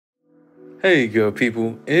Hey good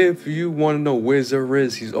people, if you want to know where Xur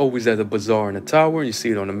is, he's always at the bazaar in the tower. You see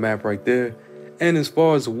it on the map right there. And as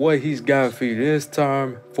far as what he's got for you this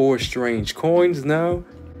time, 4 strange coins now.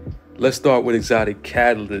 Let's start with exotic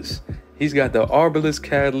catalysts. He's got the Arbalest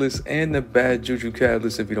catalyst and the Bad Juju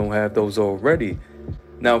catalyst if you don't have those already.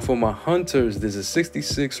 Now for my hunters, there's a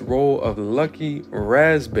 66 roll of Lucky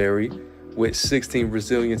Raspberry with 16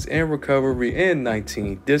 resilience and recovery and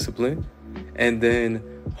 19 discipline. And then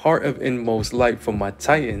Heart of Inmost Light for my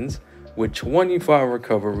Titans with 25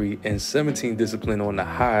 recovery and 17 discipline on the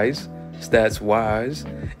highs, stats wise.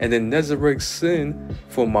 And then Nezarec Sin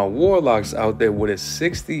for my Warlocks out there with a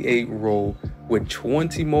 68 roll with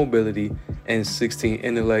 20 mobility and 16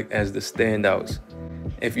 intellect as the standouts.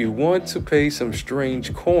 If you want to pay some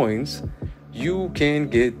strange coins, you can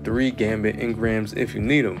get 3 Gambit engrams if you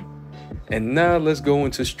need them. And now let's go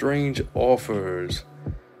into strange offers.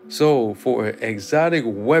 So for exotic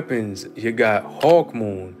weapons, you got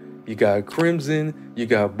Hawkmoon, you got Crimson, you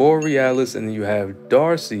got Borealis, and then you have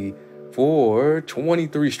Darcy for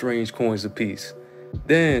 23 strange coins apiece.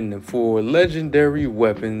 Then for legendary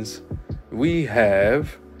weapons, we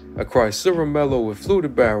have a Chrysuramello with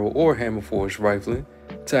fluted barrel or hammer-forged rifling,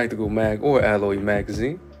 tactical mag or alloy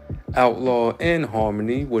magazine, Outlaw and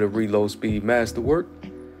Harmony with a reload speed masterwork.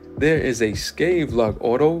 There is a Scave Lock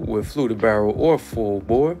Auto with fluted barrel or full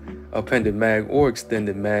bore, appended mag or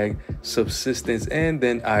extended mag, subsistence, and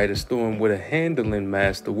then Eye of the Storm with a handling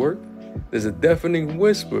masterwork. There's a Deafening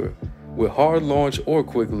Whisper with hard launch or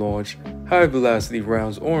quick launch, high velocity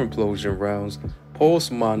rounds or implosion rounds,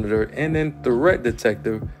 pulse monitor, and then threat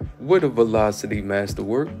detector with a velocity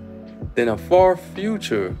masterwork. Then a Far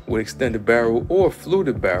Future with extended barrel or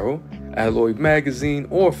fluted barrel, alloy magazine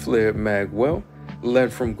or flared mag well,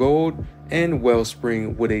 lead from gold, and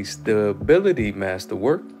wellspring with a stability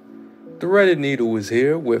masterwork. Threaded needle is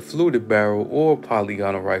here with fluted barrel or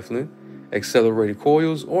polygonal rifling, accelerated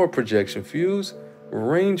coils or projection fuse,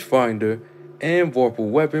 rangefinder, and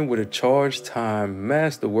vorpal weapon with a charge time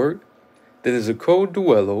masterwork. Then there's a Code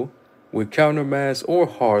Duello with counter mass or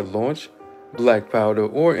hard launch, black powder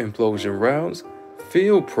or implosion rounds,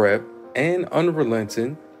 field prep, and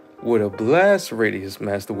unrelenting with a blast radius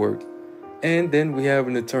masterwork. And then we have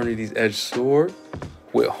an Eternity's Edge sword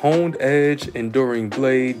with honed edge, enduring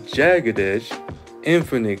blade, jagged edge,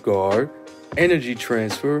 infinite guard, energy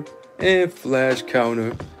transfer, and flash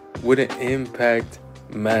counter with an impact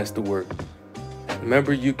masterwork.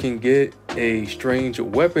 Remember, you can get a strange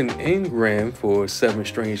weapon engram for 7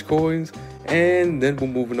 strange coins, and then we're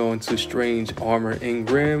moving on to strange armor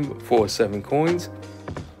engram for 7 coins.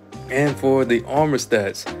 And for the armor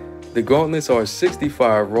stats, the gauntlets are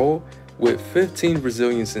 65 roll with 15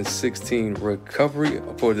 resilience and 16 recovery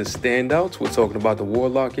for the standouts. We're talking about the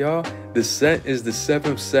Warlock, y'all. The set is the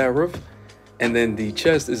 7th Seraph, and then the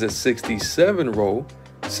chest is a 67 roll,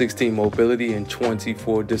 16 mobility and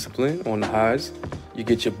 24 discipline on the highs. You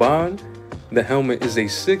get your bond. The helmet is a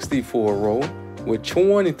 64 roll with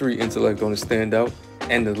 23 intellect on the standout,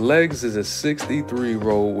 and the legs is a 63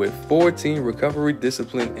 roll with 14 recovery,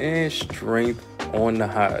 discipline, and strength on the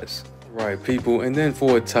highs. Right, people, and then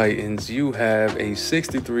for Titans, you have a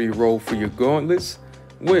 63 roll for your gauntlets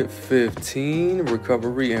with 15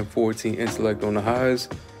 recovery and 14 intellect on the highs.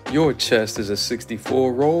 Your chest is a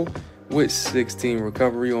 64 roll with 16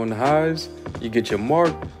 recovery on the highs. You get your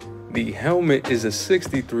mark. The helmet is a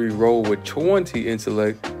 63 roll with 20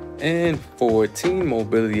 intellect and 14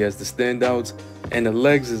 mobility as the standouts, and the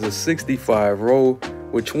legs is a 65 roll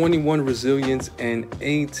with 21 resilience and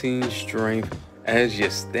 18 strength as your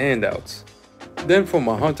standouts. Then for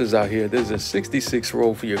my hunters out here, there's a 66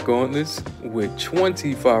 roll for your gauntlets with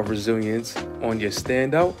 25 resilience on your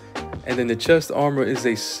standout, and then the chest armor is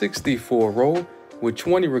a 64 roll with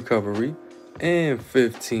 20 recovery and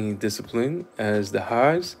 15 discipline as the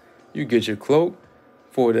highs. You get your cloak.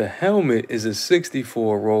 For the helmet is a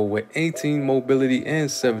 64 roll with 18 mobility and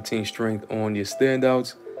 17 strength on your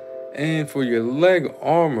standouts, and for your leg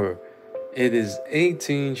armor, it is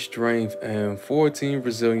 18 strength and 14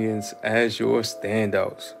 resilience as your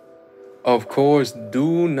standouts. Of course,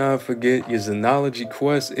 do not forget your Xenology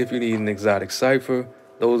quest if you need an exotic cipher.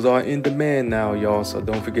 Those are in demand now, y'all, so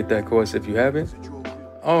don't forget that quest if you haven't.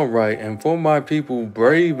 Alright, and for my people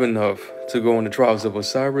brave enough to go on the Trials of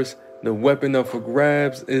Osiris, the weapon up for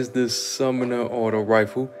grabs is the Summoner Auto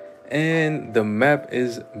Rifle, and the map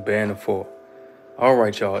is Bannerfall.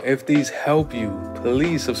 Alright y'all, if these help you,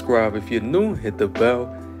 please subscribe. If you're new, hit the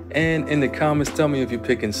bell, and in the comments tell me if you're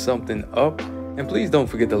picking something up, and please don't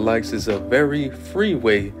forget the likes. It's a very free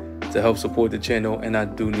way to help support the channel, and I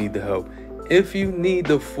do need the help. If you need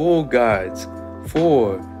the full guides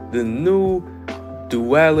for the new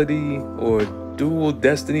duality or dual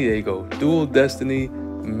destiny, there you go, dual destiny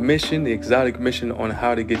mission, the exotic mission on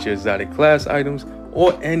how to get your exotic class items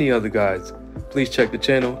or any other guides, please check the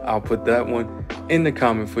channel. I'll put that one in the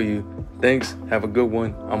comment for you. Thanks, have a good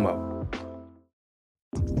one, I'm out.